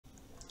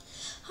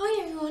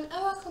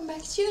welcome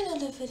back to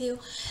another video.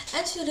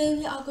 And today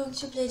we are going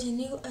to play the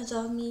new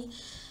Adopt Me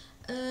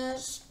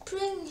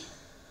Spring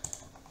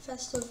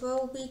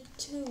Festival Week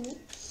 2.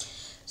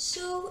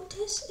 So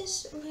this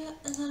is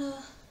another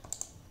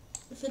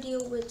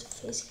video with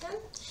face cam.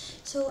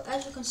 So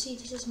as you can see,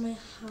 this is my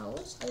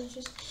house. I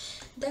just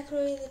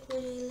decorated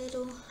with a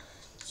little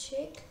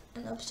chick,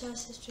 and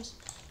upstairs is just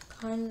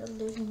kind of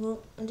living room.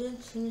 I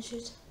didn't finish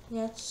it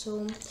yet,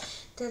 so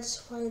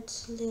that's why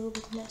it's a little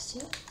bit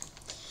messy.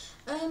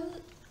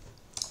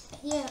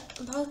 Yeah,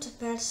 about the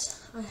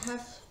pets, I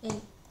have an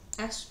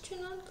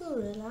astronaut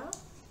gorilla,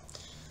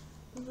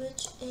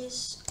 which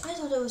is, I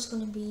thought it was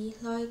gonna be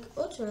like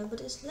ultra, but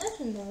it's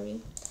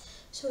legendary,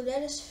 so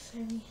that is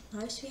very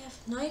nice. We have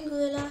 9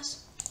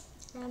 gorillas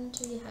and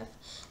we have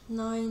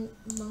 9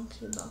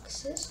 monkey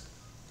boxes,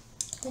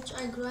 which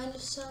I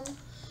grinded some.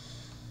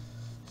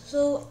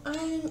 So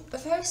I'm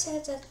very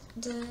sad that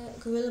the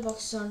gorilla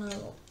boxes are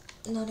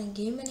not in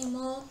game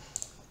anymore.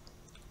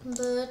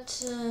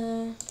 But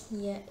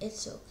yeah,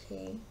 it's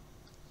okay.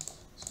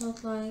 It's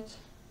not like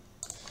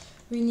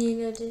we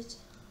needed it.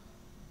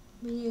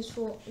 We need it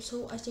for,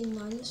 so I think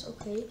 9 is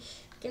okay. You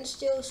can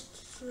still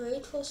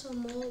trade for some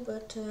more,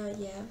 but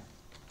yeah.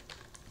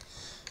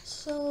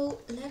 So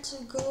let's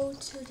go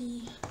to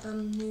the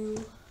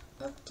new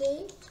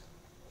update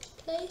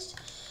place.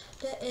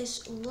 There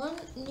is 1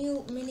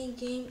 new mini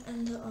game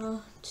and there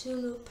are 2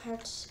 new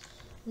pets,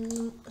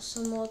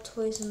 some more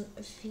toys and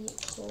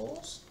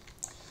vehicles.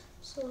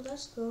 So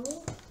let's go.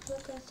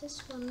 Look at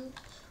this one.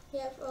 We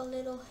have a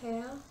little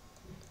hare.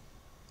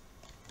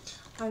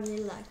 I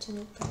really like the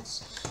new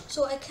pets.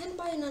 So I can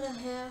buy another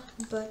hare,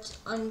 but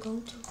I'm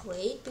going to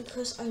wait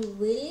because I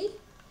really,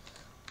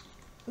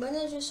 when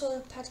I just saw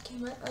the pet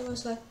came out, I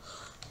was like,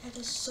 oh, that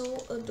is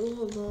so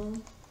adorable.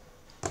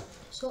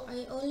 So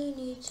I only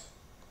need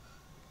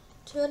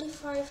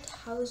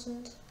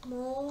 35,000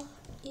 more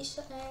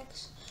Easter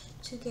eggs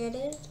to get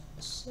it.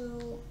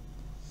 So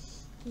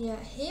yeah,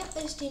 here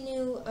is the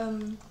new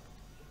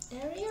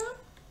area.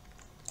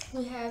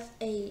 We have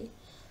a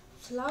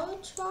flower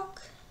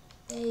truck,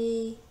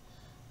 a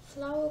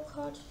flower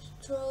cart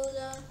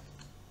stroller,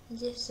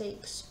 this is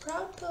a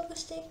sprout poker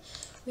stick.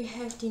 We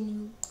have the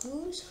new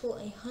goose for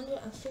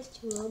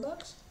 150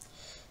 Robux.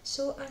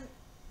 So I'm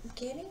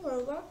getting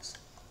Robux,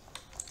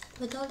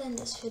 but not in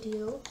this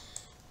video.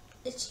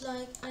 It's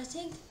like, I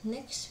think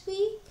next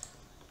week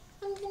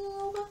I'm getting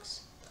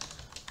Robux.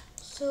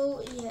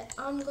 So yeah,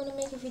 I'm gonna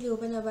make a video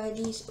when I buy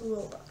these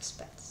Robux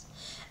pets.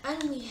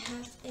 And we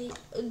have a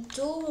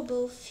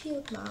adorable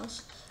field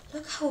mouse.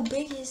 Look how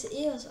big his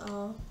ears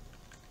are.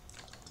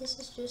 This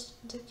is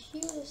just the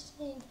cutest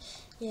thing.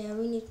 Yeah,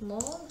 we need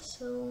more,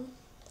 so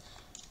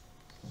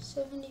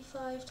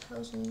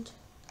 75,000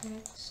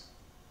 eggs.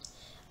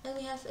 And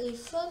we have a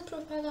fun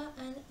propeller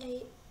and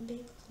a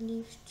big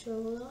leaf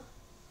stroller.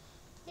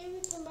 Maybe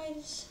we can buy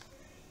this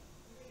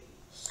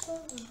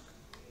stroller.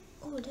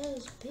 Oh, that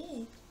is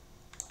big.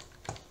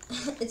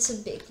 It's a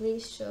big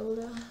leaf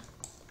stroller.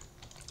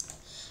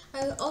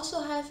 I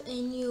also have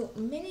a new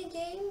mini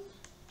game.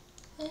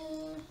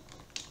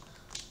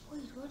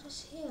 Wait, what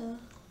is here?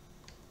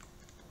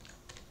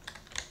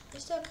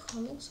 Is there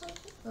coming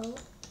something? No.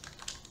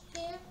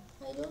 Here?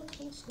 I don't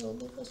think so,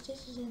 because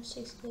this is in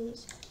 6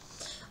 days.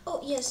 Oh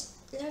yes,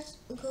 let's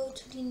go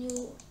to the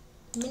new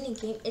mini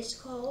game. It's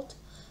called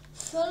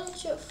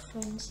Furniture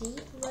Frenzy,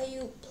 where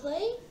you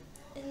play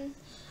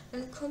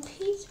and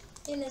compete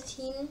in a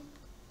team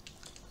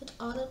with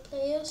other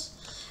players,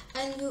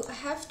 and you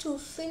have to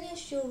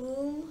finish your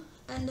room,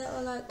 and there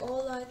are like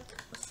all like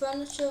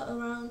furniture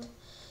around.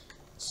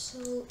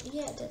 So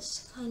yeah,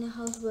 that's kind of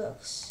how it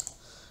works.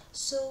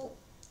 So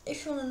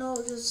if you want to know,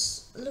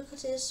 just look at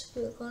this.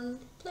 We're gonna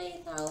play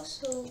it now,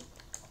 so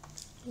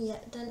yeah,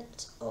 then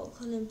it's all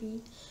gonna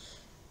be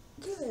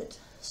good.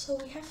 So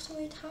we have to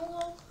wait how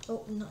long?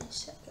 Oh, 9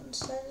 seconds.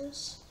 That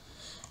is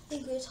a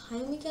good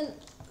time. We can,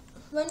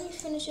 when we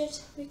finish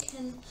it, we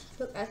can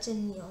look at the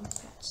neon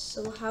pets.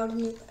 So how the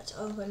new pets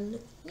are going to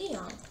look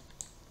neon.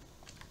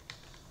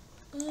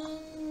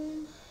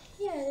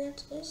 Yeah,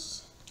 that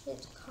is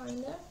it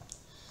kinda.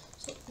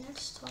 So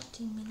let's start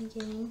the mini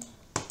game.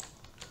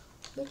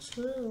 Which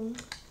room?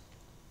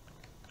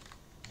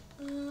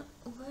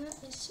 Where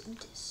is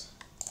this?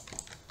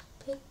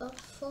 Pick up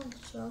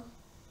furniture.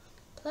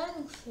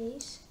 Planning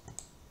phase.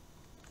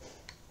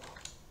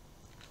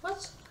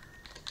 What?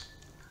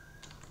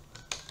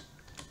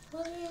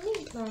 What do you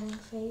mean planning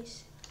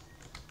phase?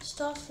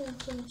 Start filling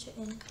furniture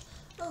in.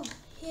 Oh,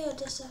 here,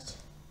 does that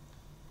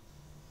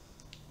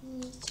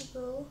need to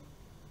go?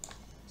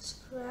 Let's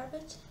grab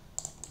it.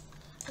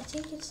 I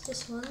think it's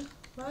this one,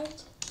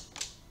 right?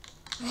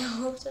 I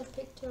hope I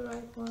picked the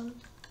right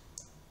one.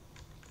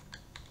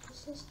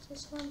 Is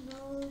this one?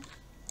 No.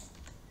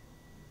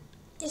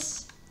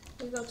 Yes,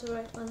 we got the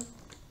right one.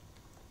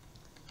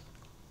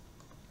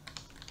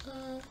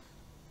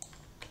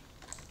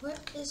 What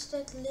is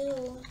that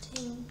little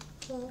thing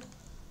for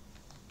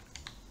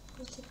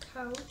with the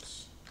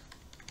couch?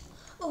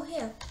 Oh,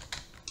 here.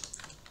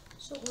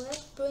 So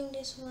let's bring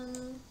this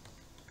one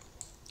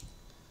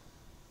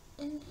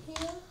in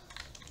here.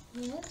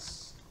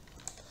 Yes.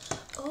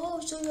 Oh,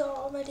 so you're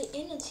already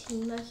in a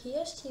team. Like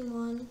here's team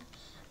 1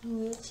 and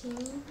we're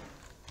team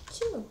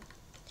 2.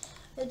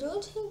 I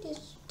don't think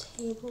this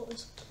table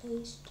is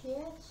placed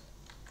yet.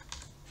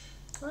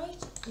 Right?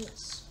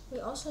 Yes. We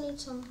also need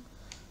some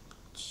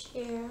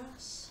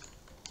chairs.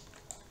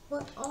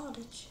 What are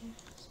the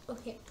chairs?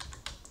 Okay.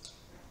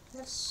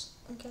 Let's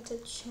get the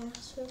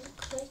chairs really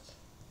quick.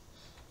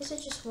 Is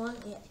it just one?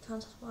 Yeah, it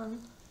counts as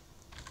one.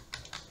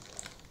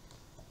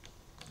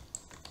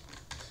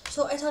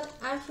 So I thought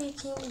every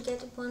team would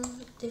get one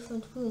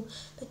different room,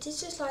 but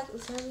this is like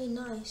very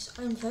nice.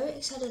 I'm very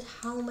excited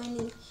how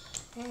many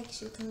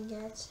eggs you can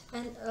get,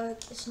 and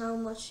it's now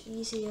much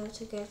easier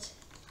to get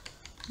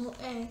more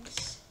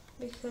eggs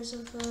because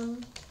of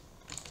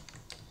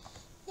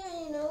yeah,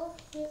 you know,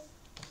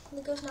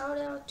 because now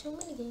there are 2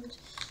 minigames.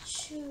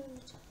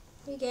 Shoot,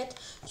 we get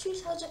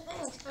 3,000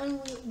 eggs, and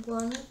we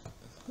won.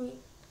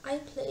 I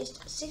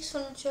placed 6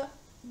 furniture.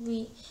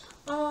 We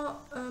are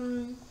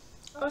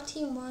our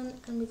team won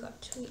and we got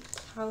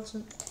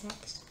 3,000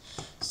 eggs.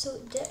 So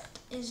that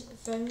is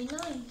very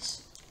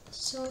nice.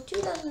 So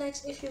 3,000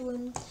 eggs if you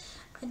win.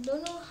 I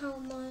don't know how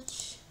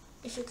much,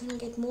 if you can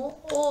get more,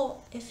 or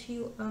if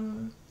you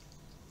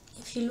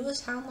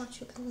lose, how much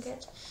you can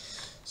get.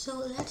 So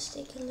let's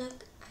take a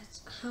look at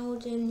how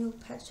the new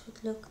pets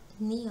would look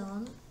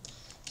neon.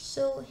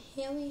 So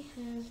here we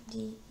have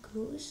the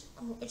goose.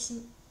 Oh, it's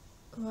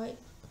right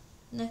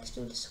next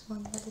to this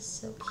one. That is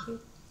so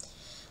cute.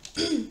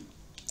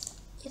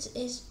 It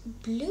is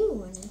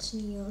blue and it's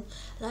neon.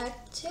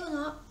 Like till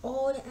now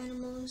all the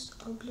animals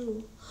are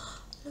blue.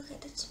 Look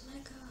at that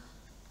mega.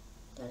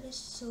 That is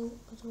so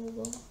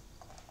adorable.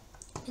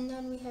 And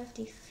then we have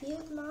the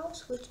field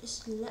mouse, which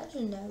is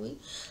legendary.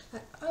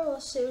 Like, I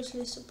was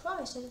seriously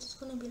surprised that it's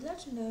gonna be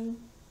legendary.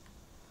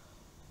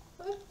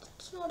 But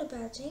it's not a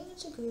bad thing,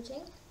 it's a good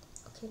thing.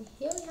 Okay,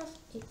 here we have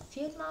a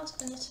field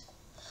mouse and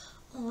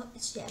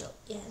it's yellow.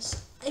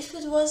 Yes. If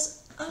it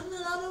was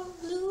another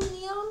blue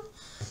neon,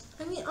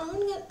 I mean, I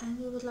wouldn't get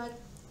angry with like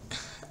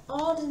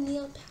all the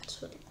neon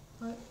pets would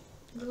like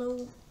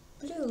glow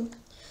blue,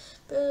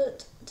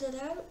 but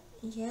the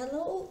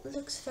yellow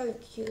looks very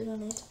cute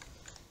on it.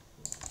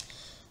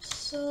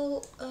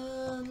 So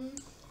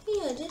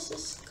yeah, this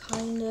is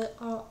kinda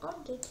our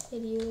update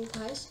video,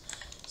 guys.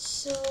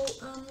 So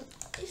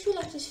if you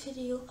like this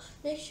video,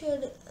 make sure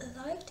to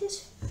like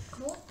this.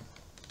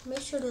 Make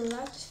sure to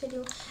like this video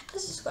and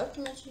subscribe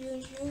to my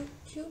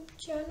YouTube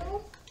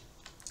channel.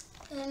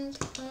 And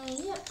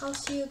yeah, I'll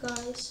see you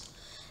guys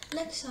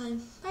next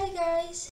time. Bye guys.